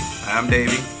I'm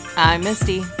Davey. I'm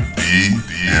Misty.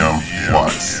 DM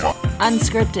Watts.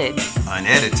 Unscripted.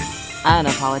 Unedited.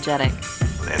 Unapologetic.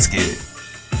 Let's get it.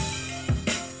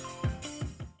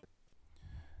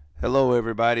 Hello,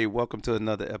 everybody. Welcome to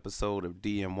another episode of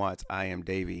DM Watts. I am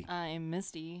Davey. I'm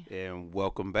Misty. And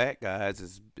welcome back,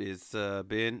 guys. It's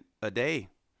been a day.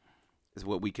 Is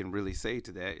what we can really say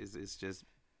to that. It's just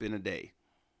been a day.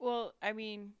 Well, I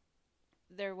mean,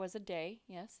 there was a day.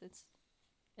 Yes, it's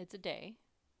a day.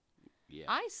 Yeah.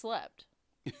 I slept.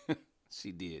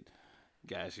 She did.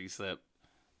 Guys, she slept.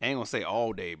 I ain't gonna say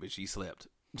all day, but she slept.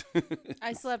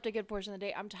 I slept a good portion of the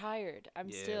day. I'm tired.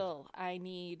 I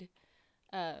need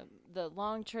the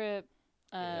long trip.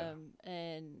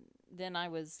 And then I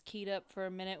was keyed up for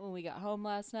a minute when we got home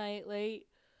last night late.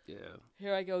 Yeah.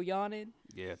 Here I go yawning.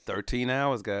 Yeah, 13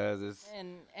 hours, guys.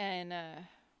 And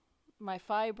my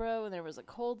fibro, and there was a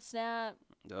cold snap.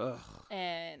 Ugh.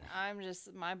 And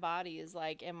my body is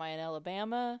like, am I in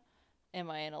Alabama? Am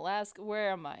I in Alaska?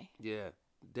 Where am I? Yeah,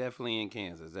 definitely in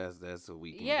Kansas. That's what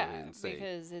we can go ahead and say.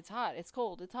 Because it's hot, it's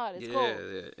cold, it's hot, it's yeah, cold.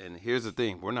 Yeah, and here's the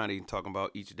thing. We're not even talking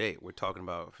about each day. We're talking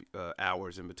about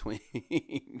hours in between.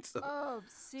 Oh,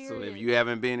 serious. So if you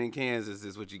haven't been in Kansas,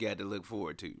 this is what you got to look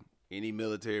forward to. Any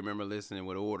military member listening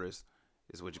with orders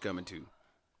is what you're coming to.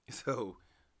 So,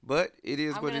 but it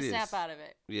is what it is. I'm going to snap out of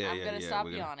it. Yeah, I'm going to stop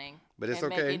yawning. But it's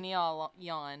and okay. making y'all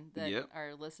yawn that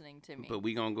are listening to me. But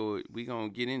we gonna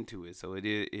get into it. So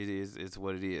it's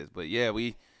what it is. But yeah,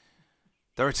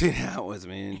 13 hours,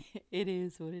 man. It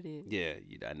is what it is. Yeah,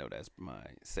 I know that's my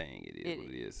saying. It is what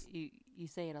it is. You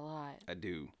say it a lot. I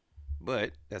do,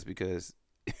 but that's because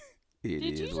it is what it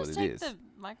is. Did you just take the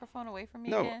microphone away from me?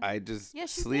 No, again? I just Yes,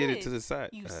 slid it to the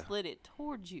side. You slid it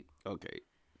towards you. Okay,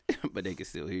 but they can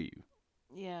still hear you.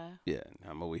 Yeah. Yeah,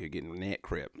 I'm over here getting neck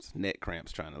cramps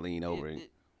trying to lean over it.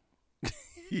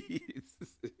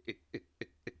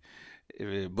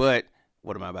 But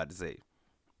what am I about to say?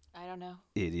 I don't know.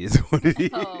 It is what it is.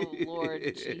 Oh, Lord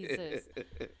Jesus.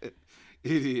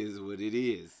 It is what it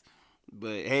is.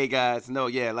 But hey, guys,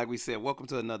 like we said, welcome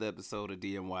to another episode of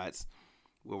DM Watts,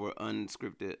 where we're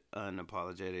unscripted,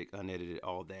 unapologetic, unedited,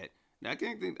 all that. Now, I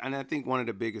think one of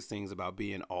the biggest things about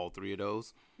being all three of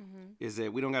those is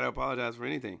that we don't got to apologize for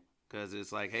anything. Because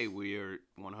it's like, hey, we are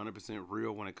 100%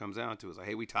 real when it comes down to it. It's like,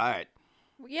 hey, we tired.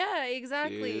 Yeah,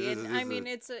 exactly. Yeah,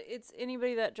 it's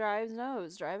anybody that drives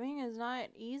knows driving is not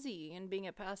easy, and being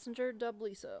a passenger,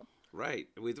 doubly so. Right.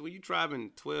 When you're driving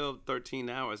 12,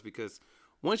 13 hours, because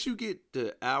once you get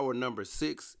to hour number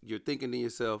 6, you're thinking to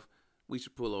yourself, we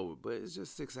should pull over. But it's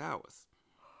just 6 hours.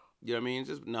 You know what I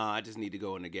mean? I just need to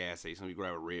go in the gas station. Let me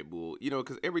grab a Red Bull. You know,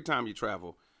 because every time you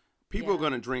travel, people are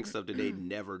going to drink stuff that they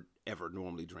never, ever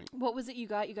normally drink. What was it you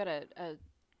got? You got a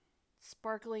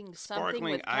sparkling something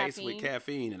with ice caffeine? with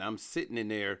caffeine, and I'm sitting in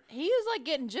there. He was like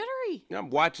getting jittery.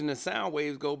 I'm watching the sound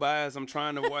waves go by as I'm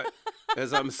trying to watch,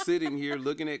 as I'm sitting here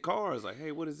looking at cars. Like,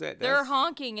 hey, what is that? They're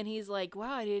honking, and he's like,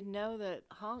 wow, I didn't know that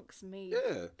honks made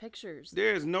pictures.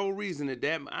 There's no reason that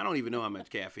I don't even know how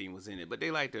much caffeine was in it, but they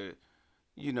like to,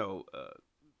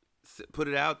 put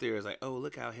it out there as like, oh,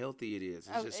 look how healthy it is.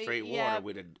 It's just straight water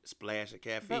with a splash of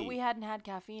caffeine. But we hadn't had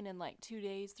caffeine in like 2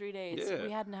 days, 3 days. Yeah.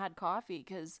 We hadn't had coffee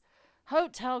because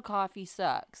hotel coffee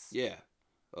sucks. Yeah.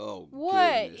 Oh,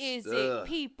 what goodness. is it?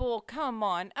 People, come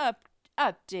on,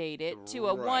 update it to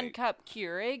a 1 cup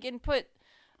Keurig and put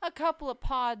a couple of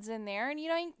pods in there, and you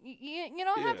don't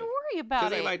have to worry about it. Because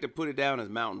they like to put it down as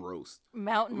mountain roast.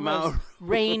 Mountain roast.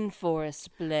 Rainforest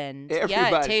blend.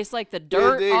 Everybody, it tastes like the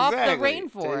dirt off the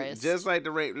rainforest. Just like the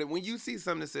rain. When you see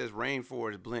something that says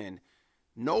rainforest blend,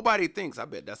 nobody thinks, I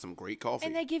bet that's some great coffee.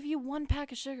 And they give you 1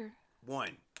 pack of sugar.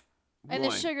 One. And the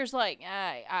sugar's like,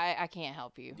 I can't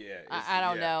help you. Yeah. I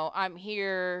don't know. I'm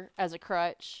here as a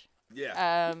crutch.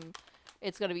 Yeah.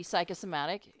 It's going to be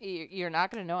psychosomatic. You're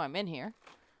not going to know I'm in here.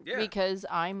 Yeah. Because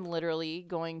I'm literally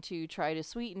going to try to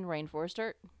sweeten rainforest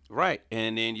dirt. Right.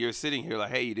 And then you're sitting here like,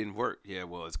 hey, you didn't work. Yeah,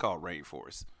 well, it's called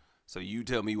rainforest. So you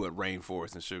tell me what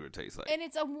rainforest and sugar tastes like. And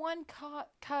it's a 1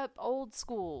 cup old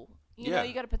school. You know,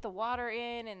 you got to put the water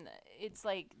in, and it's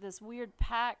like this weird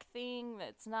pack thing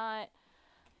that's not,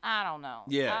 I don't know.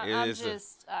 Yeah. I'm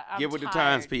get with the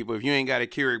times, people. If you ain't got a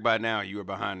Keurig by now, you are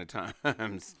behind the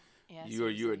times. Yeah,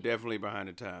 you are definitely behind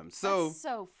the times. So that's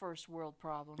so first world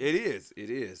problem. It is.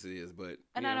 But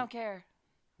I don't care.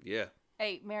 Yeah.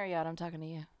 Hey, Marriott, I'm talking to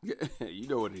you. You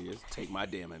know what it is. Take my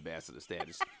damn ambassador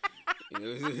status. Don't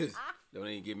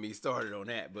even get me started on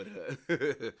that. But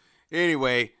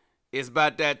anyway, it's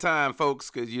about that time,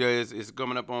 folks, because it's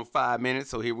coming up on 5 minutes.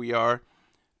 So here we are,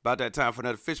 about that time for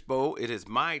another fishbowl. It is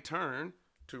my turn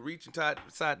to reach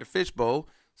inside the fishbowl.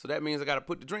 So that means I got to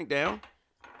put the drink down.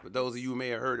 For those of you who may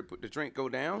have heard it, put the drink go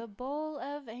down. The bowl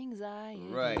of anxiety.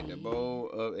 Right, the bowl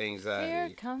of anxiety. Here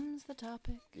comes the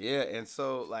topic. Yeah, and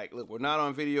so, like, look, we're not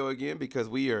on video again because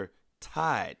we are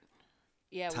tied.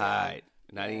 Yeah, Tied.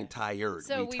 we Not even tired.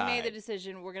 So we made the tied.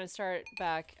 decision. We're going to start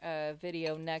back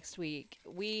video next week.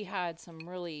 We had some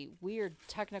really weird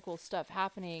technical stuff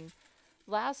happening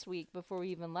last week before we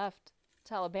even left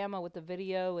to Alabama with the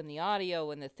video and the audio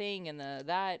and the thing and the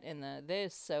that and the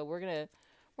this. So we're gonna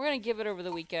give it over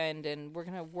the weekend and we're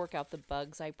gonna work out the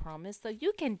bugs. I promise. So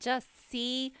you can just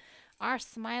see our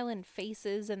smiling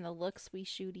faces and the looks we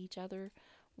shoot each other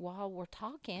while we're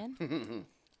talking.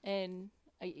 And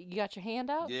you got your hand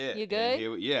out? Yeah. You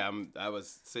good? Yeah, I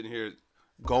was sitting here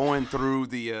going through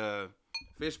the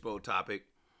fishbowl topic,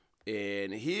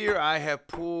 and here I have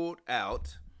pulled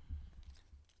out,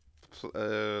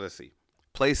 let's see,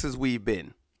 places we've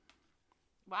been.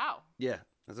 Wow. Yeah,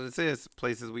 that's what it says,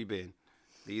 places we've been.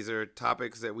 These are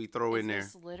topics that we throw in there.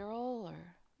 Is this literal or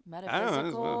I don't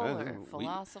metaphysical know, or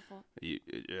philosophical?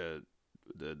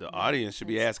 The audience should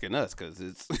be asking us because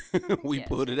it's we Yeah,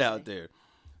 put it out seriously. there.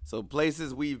 So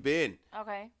places we've been.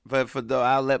 Okay. But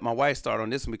I'll let my wife start on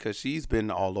this one because she's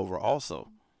been all over also.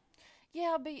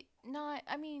 Yeah, but not,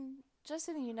 I mean, just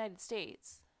in the United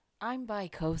States. I'm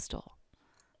bi-coastal.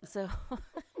 So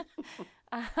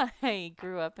I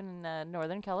grew up in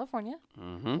Northern California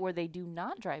Mm-hmm. where they do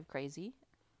not drive crazy.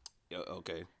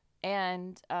 Okay.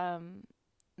 And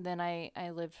then I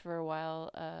lived for a while,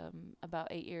 about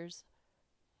 8 years,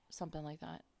 something like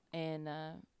that, in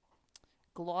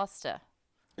Gloucester,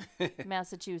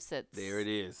 Massachusetts. There it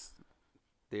is.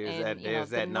 There's And, that. you know, There's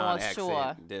the that North Shore.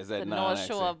 non-accent. There's that the non-accent.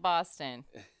 North Shore of Boston.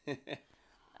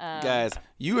 Guys,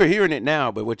 you are hearing it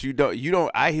now, but what you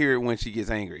don't. I hear it when she gets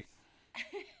angry.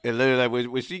 It literally,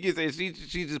 like when she gets,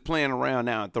 she's just playing around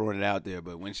now and throwing it out there.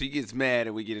 But when she gets mad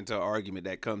and we get into an argument,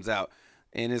 that comes out,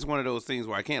 and it's one of those things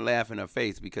where I can't laugh in her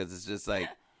face because it's just like,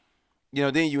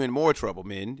 then you're in more trouble,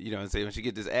 man. You know what I'm saying? When she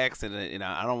get this accent, and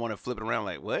I don't want to flip it around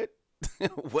like, what?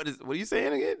 what are you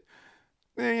saying again?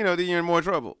 Then then you're in more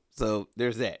trouble. So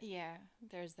there's that. Yeah,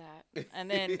 there's that. And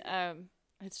then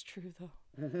it's true though.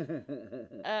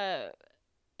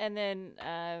 And then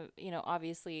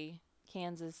obviously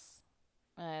Kansas.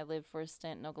 I lived for a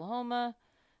stint in Oklahoma.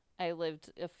 I lived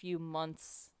a few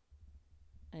months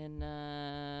in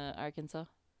Arkansas,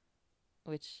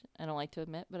 which I don't like to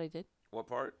admit, but I did. What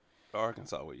part?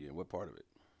 Arkansas were you in? What part of it?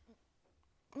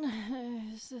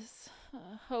 It's just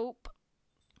Hope.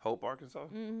 Hope, Arkansas?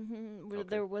 Mm-hmm. Okay.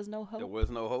 There was no hope. There was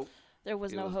no hope? There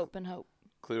was It no was- hope in Hope.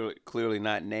 Clearly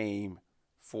not named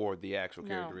for the actual No,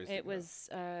 characteristic. it was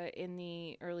in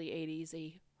the early 80s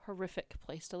a horrific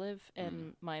place to live,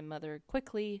 and my mother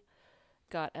quickly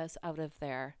got us out of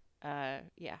there.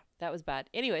 Yeah, that was bad.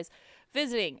 Anyways,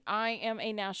 visiting. I am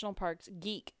a national parks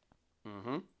geek.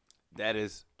 Mm-hmm. That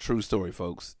is true story,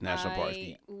 folks. National Parks I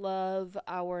geek. love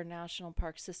our national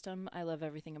park system. I love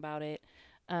everything about it.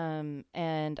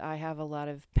 And I have a lot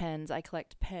of pens. I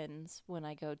collect pens when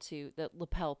I go to the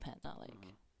lapel pen, not like,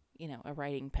 a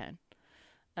writing pen.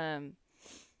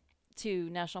 To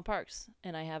national parks.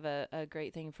 And I have a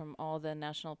great thing from all the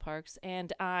national parks.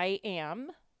 And I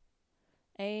am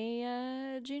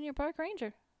a junior park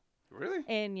ranger Really?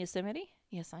 in Yosemite.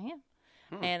 Yes, I am.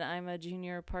 And I'm a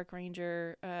junior park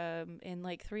ranger in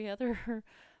like 3 other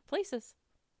places.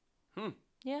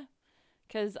 Yeah.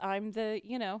 Because I'm the,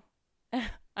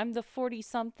 I'm the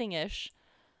 40-something-ish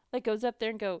that goes up there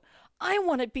and go, I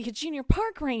want to be a junior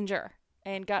park ranger.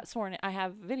 And got sworn in. I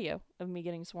have video of me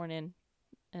getting sworn in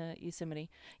Yosemite.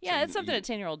 Yeah, So it's something a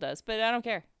 10-year-old does, but I don't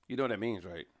care. You know what that means,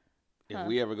 right? If Huh?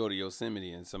 we ever go to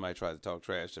Yosemite and somebody tries to talk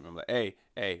trash to me, I'm like, hey,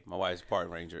 my wife's a park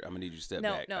ranger. I'm going to need you to step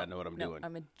back. I know what I'm doing.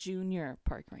 I'm a junior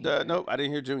park ranger. Nope, I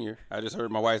didn't hear junior. I just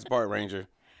heard my wife's a park ranger.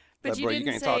 But you bro, didn't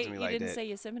you can't say, talk to me you like didn't that. say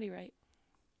Yosemite right.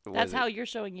 What That's is it? how you're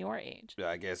showing your age. Yeah,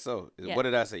 I guess so. Yeah. What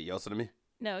did I say? Yosemite?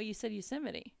 No, you said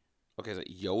Yosemite. Okay, so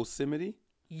Yosemite?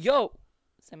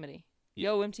 Yosemite.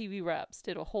 Yeah. Yo MTV Raps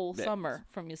did a whole That- summer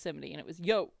from Yosemite, and it was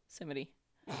Yosemite.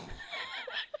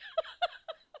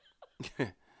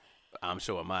 I'm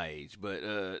showing my age, but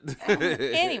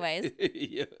Anyways.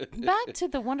 yeah. Back to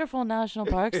the wonderful national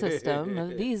park system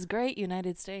of these great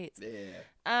United States.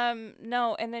 Yeah.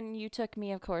 No, and then you took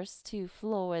me, of course, to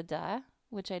Florida,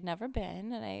 which I'd never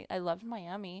been, and I loved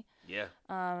Miami. Yeah.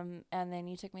 And then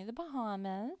you took me to the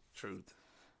Bahamas. Truth.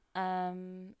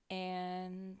 And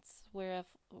where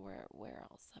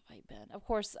else have I been? Of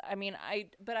course, I mean,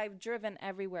 I've driven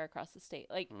everywhere across the state,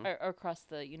 like or across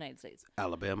the United States.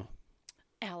 Alabama.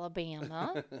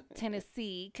 Alabama,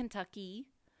 Tennessee, Kentucky.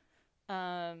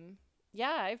 Yeah,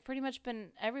 I've pretty much been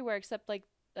everywhere except like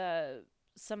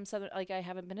some southern, like I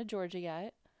haven't been to Georgia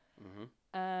yet. Mm-hmm.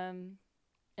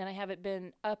 And I haven't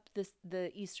been up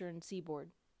the eastern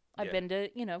seaboard. I've been to,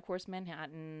 of course,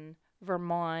 Manhattan,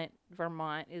 Vermont.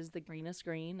 Vermont is the greenest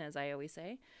green, as I always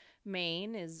say.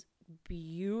 Maine is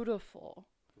beautiful.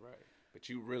 Right. But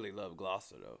you really love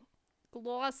Gloucester, though.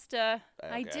 Gloucester.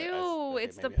 I do. Okay,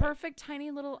 it's the perfect tiny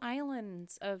little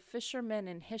islands of fishermen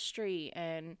and history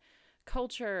and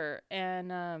culture.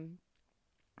 And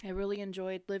I really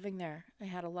enjoyed living there. I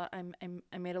had a lot.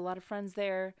 I made a lot of friends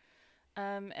there.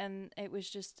 And it was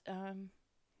just,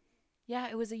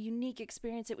 it was a unique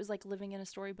experience. It was like living in a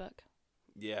storybook.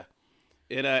 Yeah.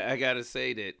 And I got to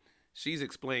say that she's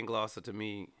explained Gloucester to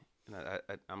me, and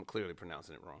I'm clearly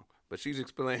pronouncing it wrong, but she's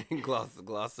explained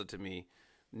Gloucester to me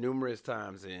numerous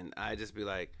times, and I just be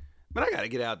like, man, I got to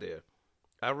get out there.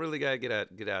 I really got to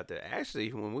get out there.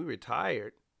 Actually, when we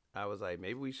retired, I was like,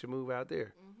 maybe we should move out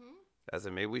there. Mm-hmm. I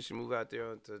said, maybe we should move out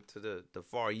there to the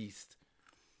far east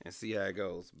and see how it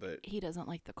goes. But he doesn't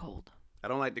like the cold. I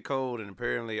don't like the cold, and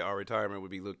apparently our retirement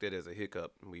would be looked at as a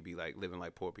hiccup, and we'd be like living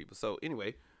like poor people. So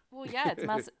anyway. Well, yeah, it's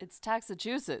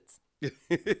Massachusetts.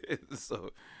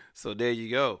 So there you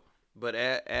go. But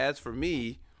as for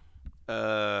me,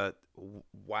 wow.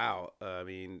 I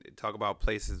mean, talk about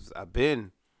places I've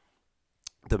been.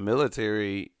 The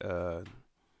military.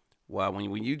 Wow,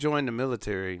 when you join the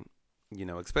military,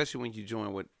 especially when you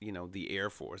join with the Air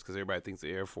Force, because everybody thinks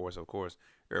the Air Force, of course,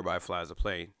 everybody flies a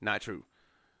plane. Not true.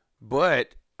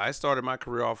 But I started my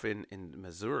career off in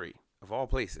Missouri, of all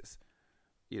places.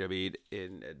 You know what I mean?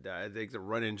 And I think the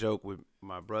running joke with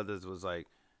my brothers was like,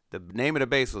 the name of the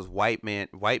base was Whiteman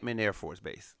Air Force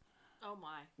Base. Oh,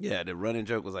 my. Yeah, the running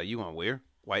joke was like, you want where?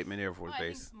 Whiteman Air Force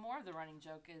Base. I think more of the running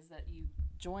joke is that you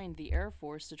joined the Air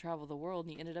Force to travel the world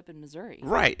and you ended up in Missouri.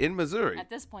 Right, in Missouri. At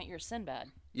this point, you're Sinbad.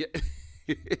 Yeah.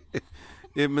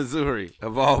 In Missouri,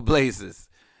 of all places.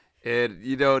 And,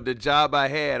 the job I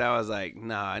had, I was like,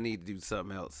 nah, I need to do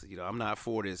something else. I'm not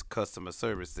for this customer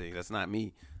service thing. That's not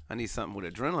me. I need something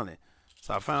with adrenaline.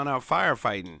 So I found out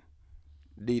firefighting.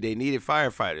 They needed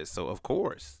firefighters. So, of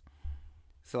course.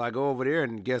 So I go over there,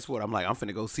 and guess what? I'm like, I'm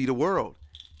finna go see the world.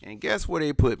 And guess where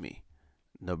they put me?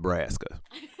 Nebraska.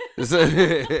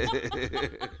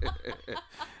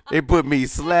 They put me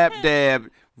slap dab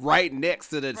right next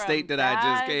to the state that I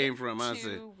just came from.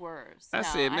 I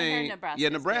said, man,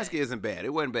 Nebraska isn't bad. It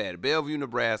wasn't bad. Bellevue,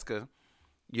 Nebraska,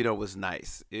 was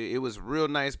nice. It was a real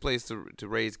nice place to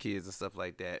raise kids and stuff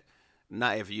like that.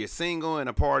 Not if you're single and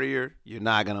a partier, you're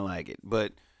not gonna like it.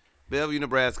 But Bellevue,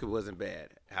 Nebraska wasn't bad.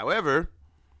 However,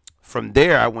 from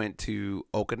there I went to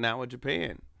Okinawa,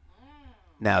 Japan.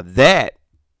 Now that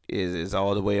is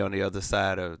all the way on the other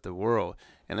side of the world.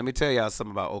 And let me tell y'all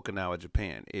something about Okinawa,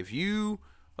 Japan. If you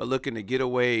are looking to get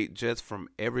away just from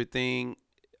everything,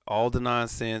 all the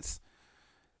nonsense,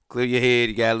 clear your head,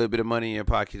 you got a little bit of money in your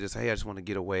pocket, just, hey, I just want to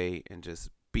get away and just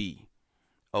be.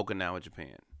 Okinawa,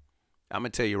 Japan. I'm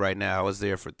going to tell you right now, I was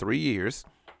there for 3 years.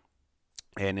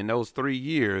 And in those 3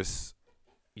 years,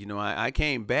 I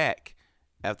came back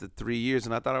after 3 years,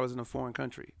 and I thought I was in a foreign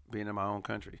country, being in my own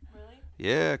country. Really?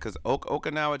 Yeah, because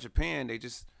Okinawa, Japan, they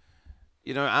just,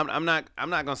 I'm not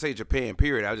gonna say Japan,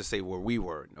 period. I'll just say where we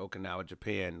were in Okinawa,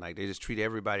 Japan. Like, they just treat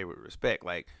everybody with respect.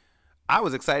 Like, I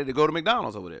was excited to go to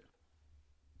McDonald's over there.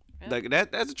 Really?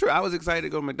 Like that's the truth. I was excited to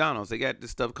go to McDonald's. They got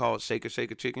this stuff called Shaker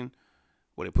chicken,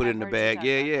 where they put it in the bag.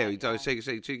 Yeah. You talk Shaker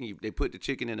chicken. They put the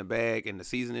chicken in the bag and the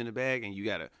seasoning in the bag, and you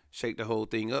gotta shake the whole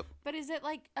thing up. But is it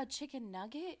like a chicken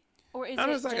nugget? Or is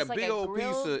it's like a big old piece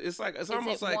of. It's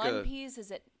almost like one piece. Is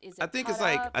it? I think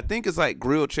it's like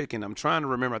grilled chicken. I'm trying to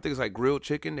remember. I think it's like grilled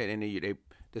chicken, and then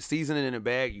the seasoning in the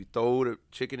bag. You throw the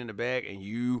chicken in the bag, and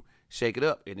you shake it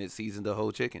up, and it seasons the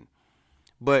whole chicken.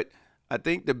 But I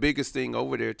think the biggest thing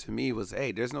over there to me was,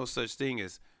 hey, there's no such thing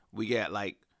as we got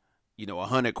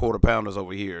 100 quarter pounders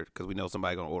over here because we know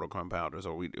somebody gonna order quarter pounders,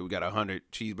 or we got 100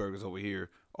 cheeseburgers over here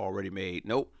already made.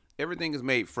 Nope, everything is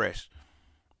made fresh.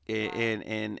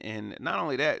 And not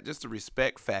only that, just the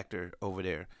respect factor over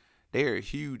there. They are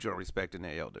huge on respecting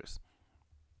their elders.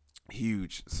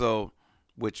 Huge. So,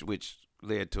 which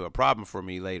led to a problem for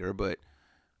me later, but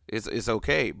it's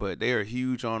okay. But they are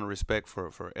huge on respect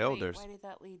for elders. Why did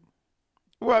that lead?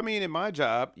 Well, I mean, in my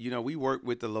job, we work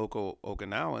with the local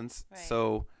Okinawans, right.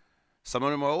 So some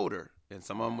of them are older, and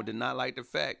some of them did not like the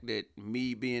fact that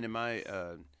me being in my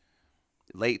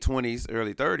late 20s,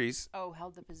 early 30s. Oh,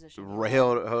 held the position.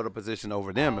 Held a position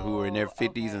over them who were in their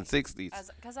 50s and 60s.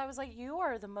 Because I was like, you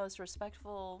are the most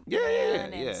respectful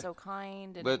man and so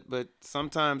kind. And but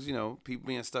sometimes, people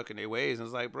being stuck in their ways, and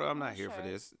it's like, bro, I'm not here for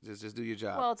this. Just do your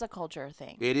job. Well, it's a culture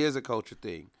thing. It is a culture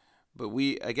thing. But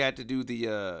I got to do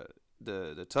the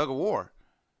tug of war.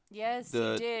 Yes,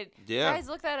 you did. Yeah. Guys,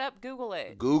 look that up. Google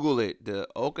it. Google it. The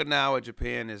Okinawa,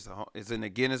 Japan is in the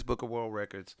Guinness Book of World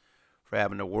Records for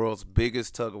having the world's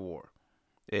biggest tug of war.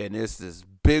 And it's this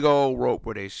big old rope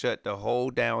where they shut the whole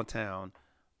downtown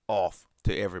off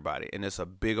to everybody. And it's a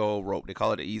big old rope. They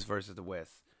call it the East versus the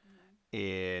West.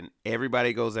 And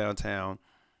everybody goes downtown.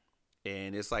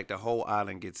 And it's like the whole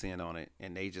island gets in on it.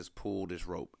 And they just pull this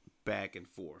rope back and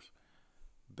forth.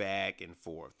 Back and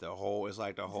forth. It's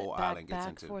like the whole island gets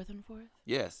into. Back, forth, and forth?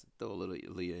 Yes. Throw a little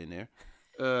Leah in there.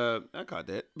 I caught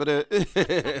that. But,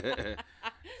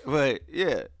 but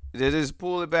yeah. They just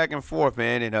pull it back and forth,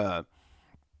 man. And,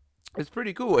 it's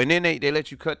pretty cool. And then they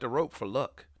let you cut the rope for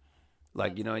luck.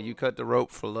 Like, you cool. cut the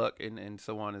rope for luck and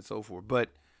so on and so forth. But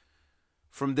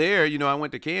from there, I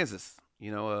went to Kansas.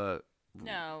 No,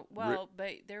 well,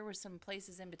 but there were some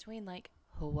places in between, like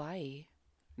Hawaii.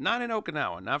 Not in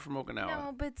Okinawa. Not from Okinawa.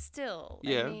 No, but still.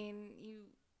 Yeah. I mean,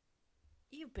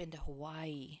 you've been to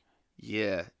Hawaii.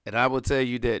 Yeah. And I will tell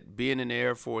you that being in the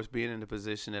Air Force, being in the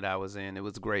position that I was in, it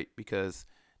was great because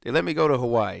they let me go to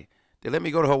Hawaii. They let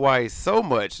me go to Hawaii so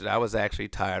much that I was actually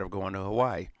tired of going to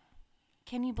Hawaii.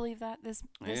 Can you believe that? This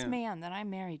Yeah. man that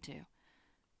I'm married to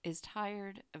is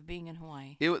tired of being in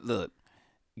Hawaii. Look,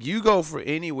 you go for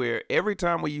anywhere. Every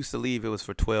time we used to leave, it was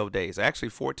for 12 days. Actually,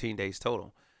 14 days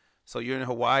total. So you're in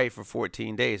Hawaii for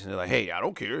 14 days. And they're like, hey, I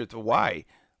don't care. It's Hawaii.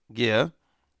 Yeah.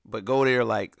 But go there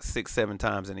like 6-7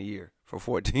 times in a year for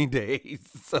 14 days.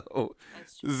 So,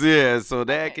 yeah. So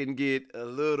that can get a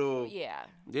little. Yeah.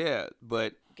 Yeah.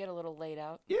 But. Get a little laid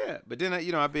out. Yeah, but then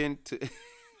I've been to.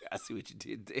 I see what you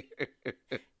did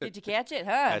there. Did you catch it?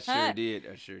 Huh? I sure did.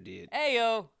 I sure did. Hey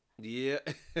yo. Yeah.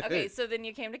 Okay, so then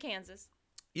you came to Kansas.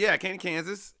 Yeah, I came to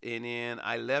Kansas, and then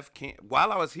I left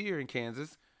while I was here in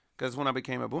Kansas, because when I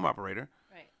became a boom operator.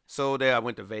 Right. So there I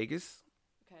went to Vegas.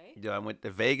 Okay. Yeah, I went to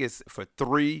Vegas for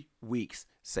 3 weeks.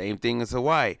 Same thing as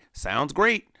Hawaii. Sounds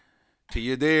great till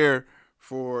you're there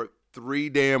for 3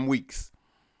 damn weeks.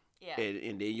 Yeah.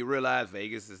 And then you realize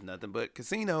Vegas is nothing but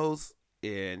casinos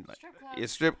and Strip clubs.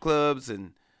 it's strip clubs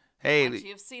and hey, Once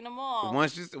you've seen them all.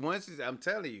 once you, I'm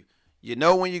telling you,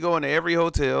 when you go into every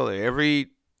hotel or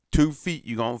every 2 feet,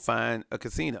 you're gonna find a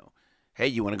casino. Hey,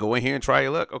 you want to go in here and try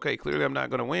your luck? Okay, clearly I'm not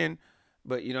gonna win,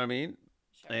 but you know what I mean.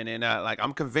 Sure. And then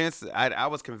I'm convinced. I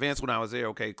was convinced when I was there.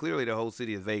 Okay, clearly the whole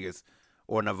city of Vegas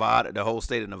or Nevada, the whole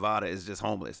state of Nevada is just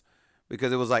homeless.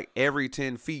 Because it was like every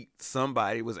 10 feet,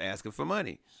 somebody was asking for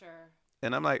money. Sure.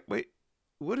 And I'm like, wait,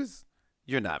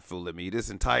 you're not fooling me. This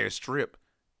entire strip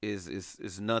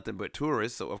is nothing but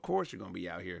tourists. So, of course, you're going to be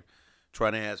out here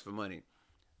trying to ask for money.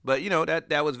 But,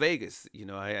 that was Vegas.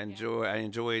 I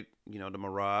enjoyed, the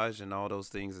Mirage and all those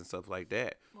things and stuff like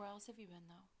that. Where else have you been,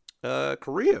 though?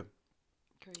 Korea.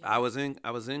 I was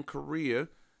in Korea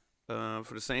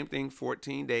for the same thing,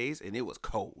 14 days, and it was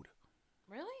cold.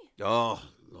 Really? Oh,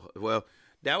 well,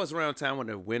 that was around time when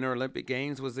the Winter Olympic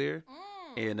Games was there,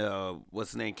 and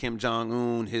what's his name, Kim Jong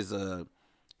Un, his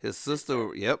sister,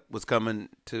 was coming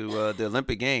to the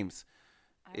Olympic Games.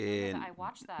 I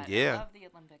watched that. Yeah, I love the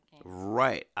Olympic Games.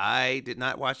 Right. I did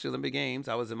not watch the Olympic Games.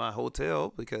 I was in my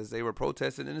hotel because they were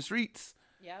protesting in the streets.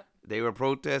 Yep. They were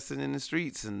protesting in the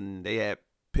streets, and they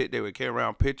would carry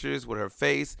around pictures with her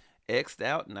face X'd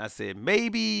out, and I said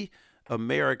maybe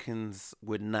Americans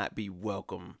would not be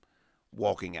welcome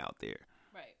walking out there.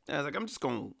 Right. And I was like, I'm just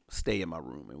going to stay in my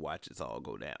room and watch this all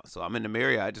go down. So I'm in the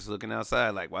Marriott just looking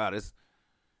outside like, wow,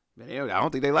 man, I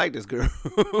don't think they like this girl.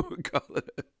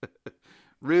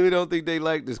 Really don't think they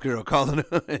like this girl calling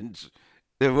her.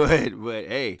 But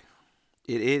hey,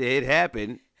 it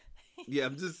happened. Yeah,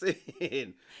 I'm just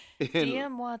saying.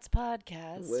 DM Watts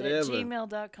Podcast Whatever. at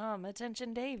gmail.com.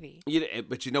 Attention, Davey. Yeah,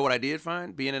 but you know what I did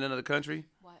find being in another country?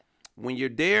 What? When you're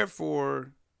there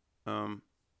for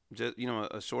just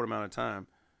a short amount of time,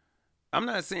 I'm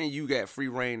not saying you got free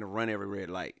reign to run every red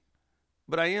light,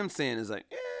 but I am saying it's like,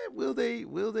 will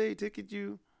they ticket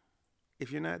you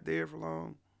if you're not there for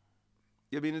long?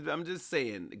 I mean, I'm just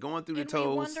saying, going through the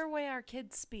tolls. We wonder why our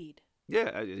kids speed.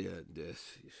 Yeah.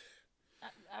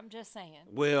 I'm just saying.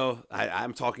 Well,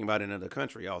 I'm talking about another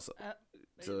country also.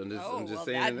 So I'm just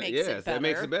saying that makes it better. That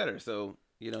makes it better. So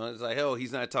it's like, hell,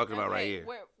 he's not talking about right here.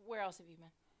 Where else have you been?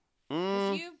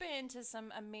 'Cause you've been to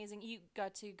some amazing. You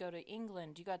got to go to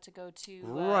England. You got to go to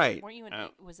right. Weren't you in?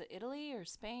 Was it Italy or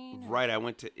Spain? Right. I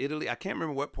went to Italy. I can't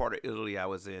remember what part of Italy I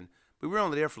was in. We were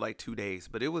only there for like 2 days,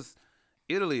 but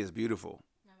Italy is beautiful,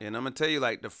 and I'm gonna tell you,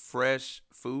 like the fresh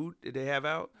food that they have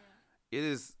out, it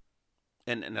is,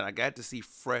 and I got to see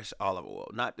fresh olive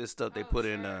oil, not this stuff they put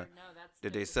in that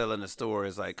they sell in the store.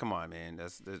 It's like, come on, man,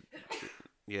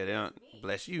 they don't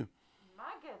bless you.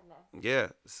 My goodness. Yeah,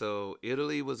 so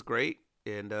Italy was great.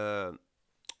 and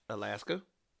Alaska.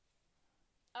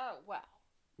 Oh, wow.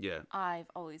 Yeah, I've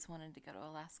always wanted to go to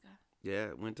Alaska.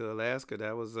 yeah. Went to Alaska.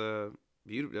 That was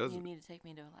beautiful. That was, You need to take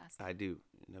me to Alaska. I do.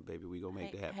 Baby, we gonna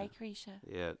make that happen. Hey, Krisha.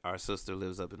 Yeah, our sister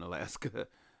lives up in Alaska.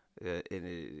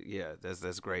 Yeah,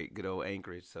 that's great. Good old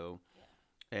Anchorage. So,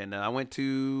 and I went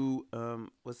to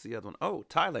what's the other one? Oh,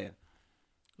 Thailand.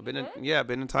 I've been I've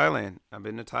been in Thailand. I've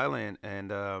been to Thailand, and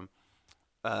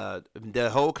the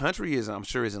whole country I'm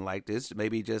sure isn't like this.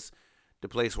 Maybe just the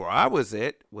place where I was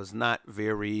at was not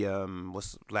very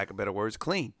what's lack of better words,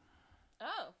 clean.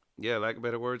 Oh. Yeah, lack of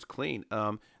better words, clean.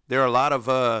 There are a lot of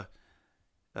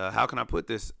how can I put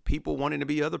this? People wanting to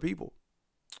be other people.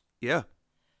 Yeah.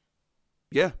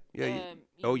 Yeah.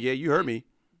 Oh yeah, you heard me.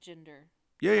 Gender.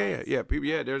 Yeah. People,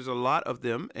 yeah, there's a lot of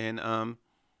them, and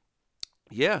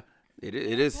yeah, it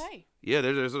is. Okay. Yeah,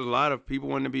 there's a lot of people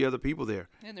wanting to be other people there.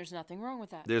 And there's nothing wrong with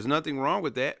that. There's nothing wrong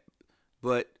with that,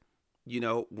 but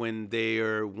when they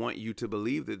want you to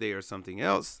believe that they are something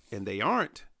else and they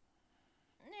aren't.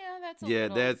 Yeah,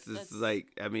 that's like,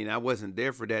 I mean, I wasn't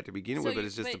there for that to begin with, but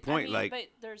it's just the point. But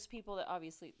there's people that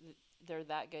obviously they're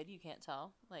that good, you can't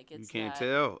tell. Like it's you can't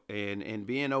tell, and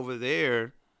being over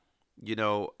there,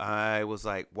 I was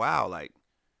like, wow, like,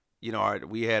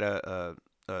 we had a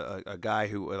guy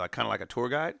who like kind of like a tour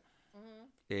guide,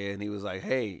 and he was like,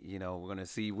 hey, we're gonna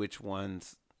see which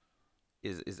ones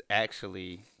is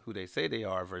actually who they say they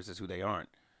are versus who they aren't.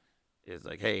 It's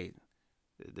like, hey,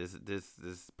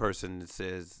 this person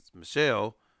says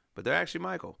Michelle, but they're actually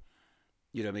Michael.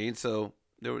 You know what I mean? So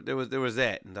there was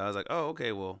that, and I was like, oh,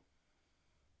 okay, well,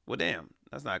 damn,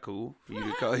 that's not cool for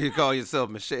you to call yourself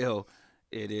Michelle,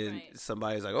 and then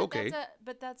somebody's like, okay.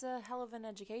 But that's a hell of an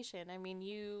education. I mean,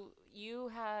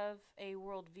 you have a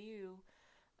worldview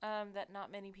that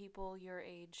not many people your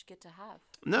age get to have.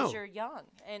 No, because you're young,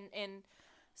 and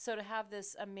so to have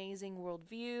this amazing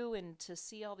worldview and to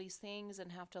see all these things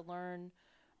and have to learn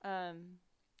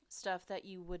stuff that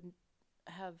you wouldn't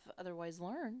have otherwise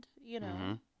learned,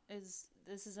 this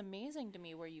is amazing to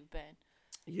me where you've been.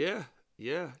 Yeah.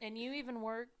 And you even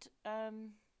worked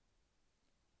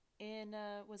in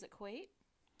was it Kuwait?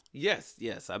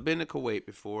 Yes. I've been to Kuwait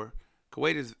before.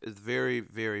 Kuwait is very,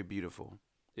 very beautiful.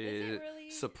 Is it really?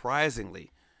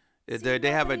 Surprisingly. See,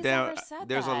 they have a down.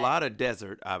 There's that. a lot of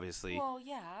desert, obviously. Well,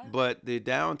 yeah. But the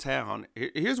downtown.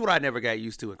 Here's what I never got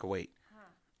used to in Kuwait.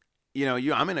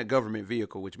 I'm in a government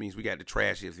vehicle, which means we got the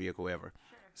trashiest vehicle ever.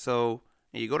 Sure. So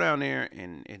you go down there,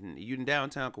 and you in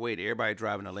downtown Kuwait, everybody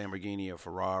driving a Lamborghini or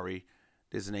Ferrari,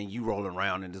 this and then you rolling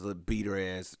around in this little beater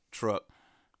ass truck,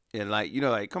 and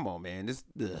like come on, man, this.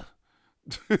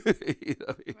 Right.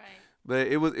 But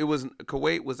it was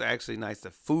Kuwait was actually nice.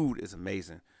 The food is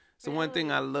amazing. So one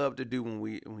thing I love to do when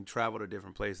we travel to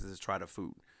different places is try the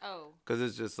food. Oh. Because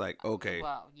it's just like, okay.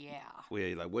 Well, yeah.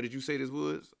 Well, like, what did you say this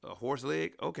was? A horse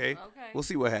leg? Okay. We'll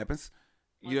see what happens.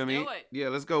 You know what I mean? Yeah,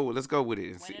 let's go with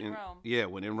it. When in Rome. Yeah,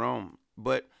 when in Rome.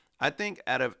 But I think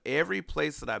out of every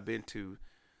place that I've been to,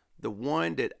 the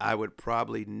one that I would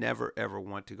probably never ever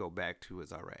want to go back to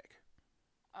is Iraq.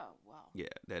 Oh, wow. Yeah,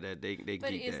 they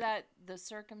But is that the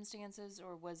circumstances,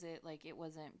 or was it like it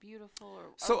wasn't beautiful,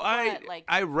 or so what?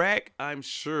 Iraq, I'm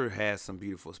sure has some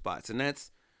beautiful spots,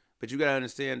 but you gotta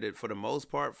understand that for the most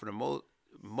part, for the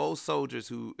most soldiers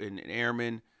who and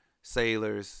airmen,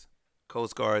 sailors,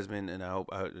 Coast Guardsmen, and I hope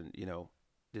I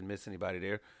didn't miss anybody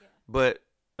there, but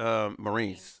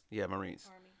Marines, Marines,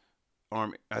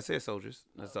 Army. I said soldiers,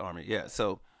 that's the Army, yeah.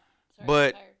 So, sorry,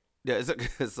 but yeah,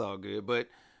 it's all good, but.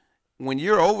 When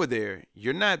you're over there,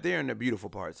 you're not there in the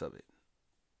beautiful parts of it.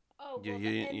 Oh, well,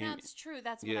 and that's true.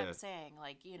 That's what I'm saying.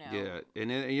 Like, Yeah, and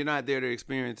then you're not there to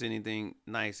experience anything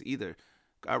nice either.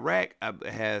 Iraq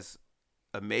has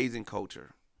amazing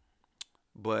culture,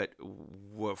 but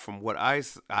from what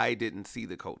I didn't see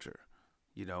the culture.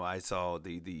 I saw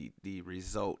the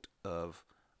result of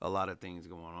a lot of things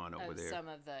going on over there. Some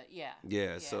of the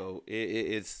Yeah. So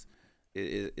it's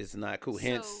not cool.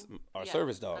 Hence our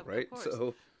service dog, right?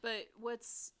 So. But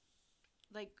what's,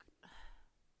 like,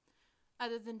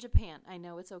 other than Japan, I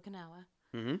know it's Okinawa,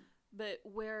 but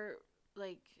where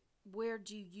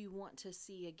do you want to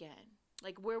see again?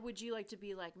 Like, where would you like to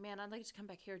be like, man, I'd like to come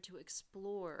back here to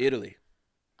explore? Italy.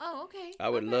 Oh, okay. I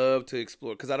would love to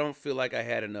explore, because I don't feel like I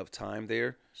had enough time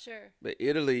there. Sure. But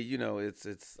Italy,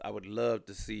 it's I would love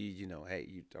to see, hey,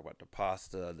 you talk about the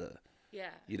pasta,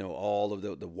 all of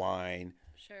the wine.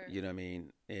 Sure. You know what I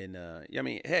mean?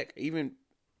 And, heck, even...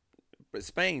 But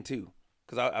Spain too,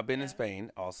 because I've been in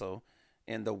Spain also,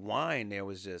 and the wine there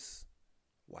was just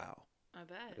wow. I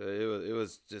bet it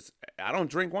was just. I don't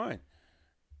drink wine,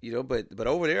 You know, but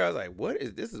over there, I was like, what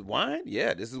is this? Is wine?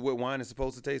 Yeah, this is what wine is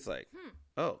supposed to taste like.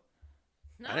 Oh,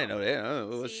 No. I didn't know that.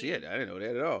 Oh, See? shit. I didn't know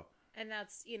that at all. And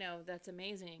that's, that's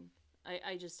amazing.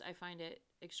 I find it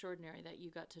extraordinary that you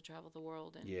got to travel the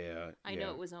world. And Yeah. I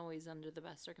know it was always under the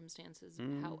best circumstances.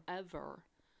 However,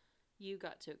 you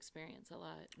got to experience a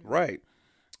lot. Right.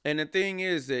 And the thing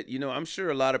is that, I'm sure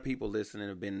a lot of people listening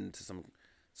have been to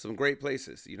some great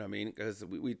places, you know what I mean? Because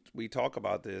we talk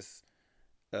about this,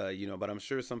 but I'm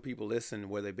sure some people listen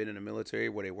where they've been in the military,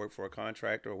 where they work for a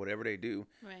contractor or whatever they do,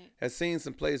 Right. has seen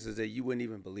some places that you wouldn't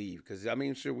even believe. Because,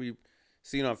 sure we've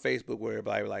seen on Facebook where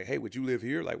everybody like, hey, would you live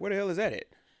here? Like, where the hell is that at?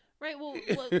 Right. Well,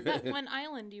 that one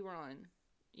island you were on,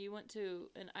 you went to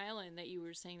an island that you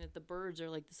were saying that the birds are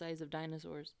like the size of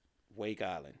dinosaurs. Wake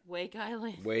Island. Wake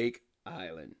Island. Wake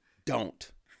Island.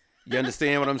 Don't. You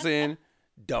understand what I'm saying?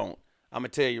 Don't. I'm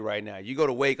going to tell you right now. You go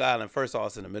to Wake Island, first off,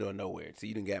 it's in the middle of nowhere. So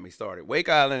you didn't get me started. Wake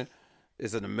Island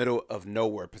is in the middle of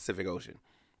nowhere, Pacific Ocean.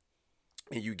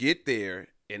 And you get there,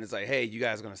 and it's like, hey, you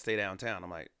guys are going to stay downtown. I'm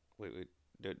like, wait,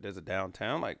 there's a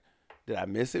downtown? Like, did I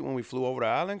miss it when we flew over the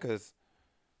island? Because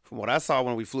from what I saw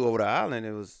when we flew over the island,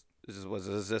 it was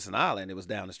just an island. It was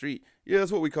down the street. Yeah,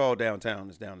 that's what we call downtown.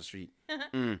 It's down the street.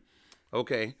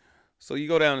 Okay. So you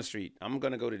go down the street. I'm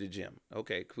going to go to the gym.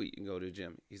 Okay, cool. You can go to the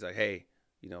gym. He's like, hey,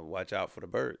 watch out for the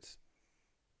birds.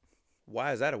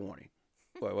 Why is that a warning?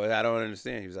 Well, I don't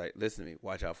understand. He was like, listen to me.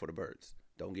 Watch out for the birds.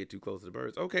 Don't get too close to the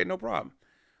birds. Okay, no problem.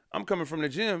 I'm coming from the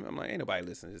gym. I'm like, ain't nobody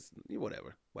listening. Just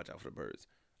whatever. Watch out for the birds.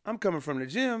 I'm coming from the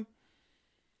gym,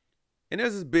 and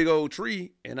there's this big old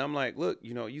tree, and I'm like, look,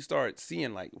 you start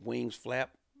seeing like wings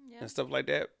flap and stuff like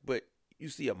that, but you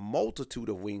see a multitude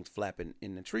of wings flapping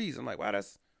in the trees. I'm like, wow,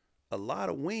 that's a lot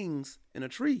of wings in a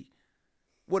tree.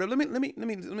 Well, let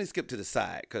me skip to the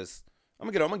side, because I'm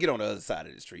gonna get on the other side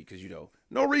of this tree, because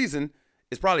no reason.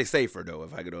 It's probably safer though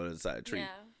if I get on the other side of the tree. Yeah.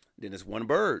 Then this one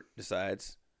bird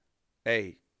decides,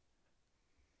 hey,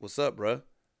 what's up, bruh?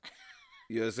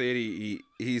 You know what I'm saying?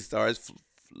 He starts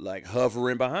like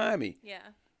hovering behind me. Yeah.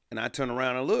 And I turn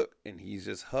around and look, and he's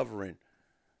just hovering,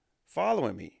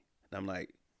 following me. And I'm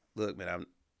like, look, man,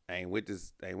 I ain't with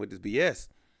this BS.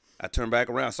 I turn back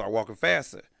around, start walking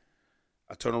faster.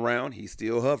 I turn around, he's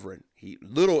still hovering.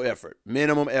 Little effort,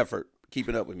 minimum effort,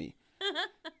 keeping up with me.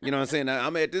 You know what I'm saying? Now,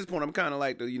 I'm at this point, I'm kind of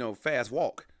like the, fast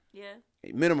walk. Yeah.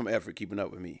 Minimum effort keeping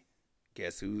up with me.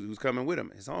 Guess who's coming with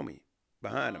him? His homie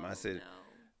behind him. I said,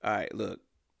 all right, look,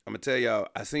 I'm going to tell y'all,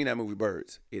 I seen that movie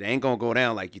Birds. It ain't going to go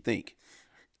down like you think.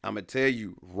 I'm going to tell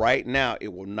you right now,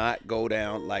 it will not go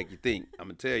down like you think. I'm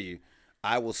going to tell you,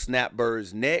 I will snap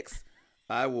birds' necks.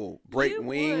 I will break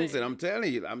wings. And I'm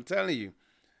telling you,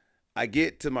 I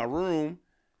get to my room,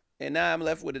 and now I'm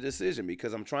left with a decision,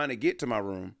 because I'm trying to get to my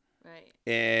room. Right.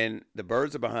 And the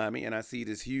birds are behind me, and I see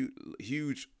this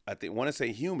huge, I want to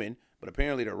say human, but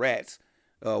apparently they're rats,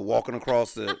 walking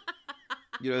across the,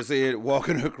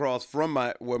 walking across from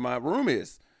where my room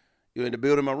is. In the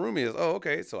building my room is. Oh,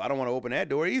 okay. So I don't want to open that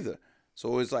door either.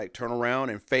 So it's like turn around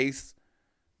and face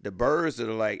the birds that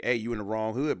are like, hey, you in the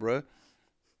wrong hood, bruh.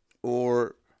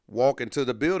 Or walk into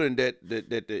the building that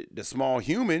the small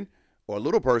human or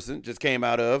little person just came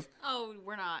out of. Oh,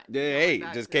 we're not.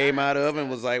 Yeah, just came out of and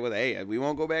was like, well, hey, we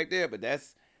won't go back there. But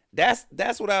that's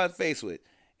what I was faced with.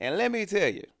 And let me tell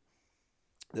you,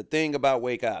 the thing about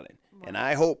Wake Island, and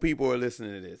I hope people are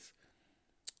listening to this.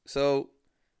 So,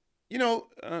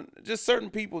 just certain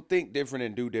people think different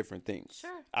and do different things.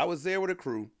 Sure. I was there with a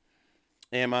crew,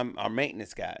 and our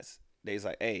maintenance guys, they's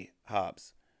like, hey,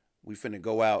 Hobbs, we finna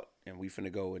go out and we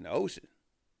finna go in the ocean.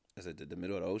 I said, the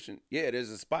middle of the ocean? Yeah, there's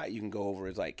a spot you can go over.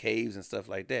 It's like caves and stuff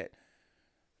like that.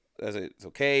 I said, so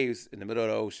caves in the middle of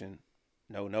the ocean.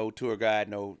 No tour guide,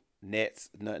 no nets,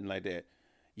 nothing like that.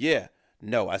 Yeah,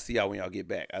 no, I see y'all when y'all get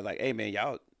back. I was like, hey, man,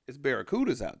 y'all, it's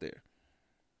barracudas out there.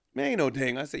 Man, ain't no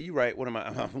dang. I said, you right. What do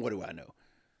I know?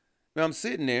 Well, I'm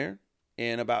sitting there,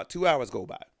 and about 2 hours go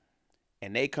by,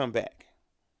 and they come back.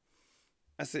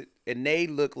 I said, and they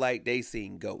look like they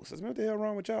seen ghosts. I said, what the hell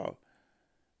wrong with y'all?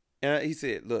 And he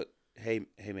said, look, hey,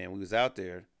 man, we was out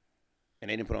there, and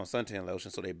they didn't put on suntan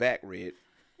lotion, so they back red.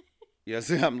 You know what I'm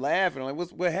saying? I'm laughing. I'm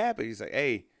like, what happened? He's like,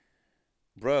 hey,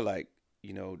 bro, like,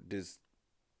 this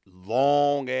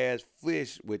long-ass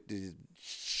fish with these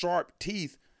sharp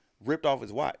teeth ripped off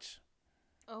his watch.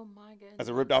 Oh, my goodness. I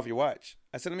said, ripped off your watch.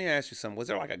 I said, let me ask you something. Was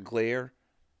there like a glare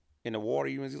in the water?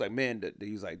 He's like, man,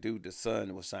 he was like, dude, the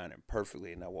sun was shining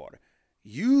perfectly in that water.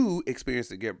 You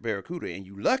experienced the barracuda, and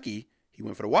you lucky he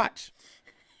went for the watch.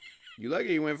 You lucky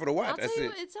he went for the watch. I'll tell you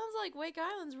what, it sounds like Wake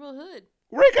Island's real hood.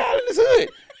 Wake Island is hood.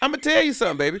 I'm going to tell you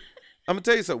something, baby. I'm going to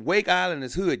tell you something. Wake Island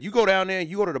is hood. You go down there and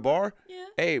you go to the bar. Yeah.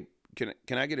 Hey,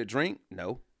 can I get a drink?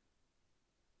 No.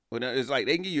 Well, it's like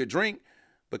they can give you a drink,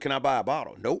 but can I buy a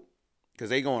bottle? Nope, because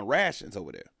they going rations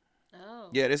over there. Oh.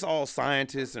 Yeah, it's all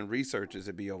scientists and researchers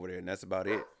that be over there, and that's about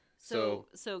it. So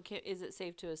is it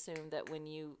safe to assume that when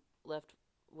you left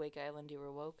Wake Island, you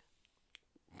were woke?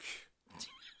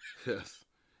 Yes.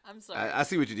 I'm sorry. I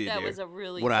see what you did that there. was a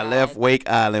really When I bad- left Wake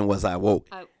Island, was I woke?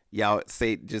 I- Y'all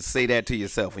just say that to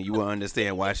yourself, and you will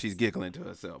understand why she's giggling to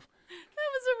herself. That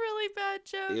was a really bad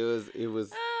joke. It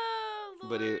was, Oh, Lord.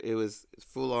 but it was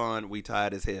full on. We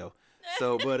tired as hell.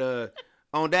 So, but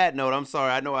on that note, I'm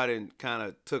sorry. I know I didn't kind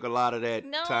of took a lot of that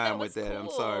No, time that with was that. I'm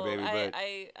sorry, cool. baby, but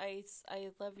I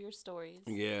love your stories.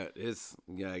 yeah,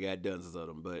 I got dozens of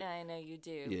them, but Yeah, I know you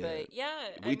do. Yeah. But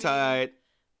yeah, we tired.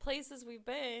 Places we've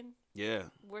been, Yeah,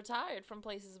 we're tired from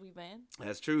places we've been.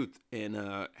 that's truth. And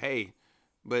hey,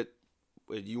 but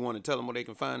you want to tell them where they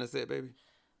can find us at, baby?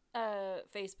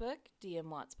 Facebook, DM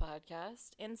Watts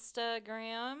Podcast.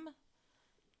 Instagram,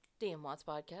 DM Watts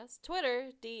Podcast. Twitter,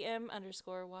 DM_Watts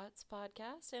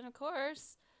Podcast. And of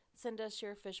course, send us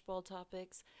your fishbowl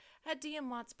topics at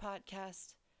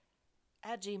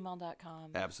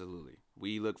DMWattsPodcast@gmail.com. Absolutely.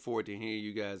 We look forward to hearing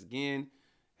you guys again.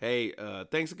 Hey,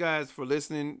 thanks guys for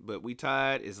listening, but we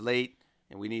tired. It's late,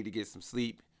 and we need to get some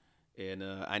sleep. And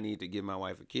I need to give my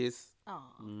wife a kiss. Aw,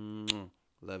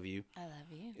 Love you. I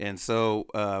love you. And so,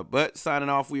 but signing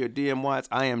off, we are DM Watts.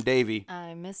 I am Davey.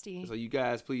 I'm Misty. So you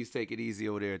guys, please take it easy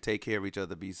over there. Take care of each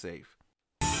other. Be safe.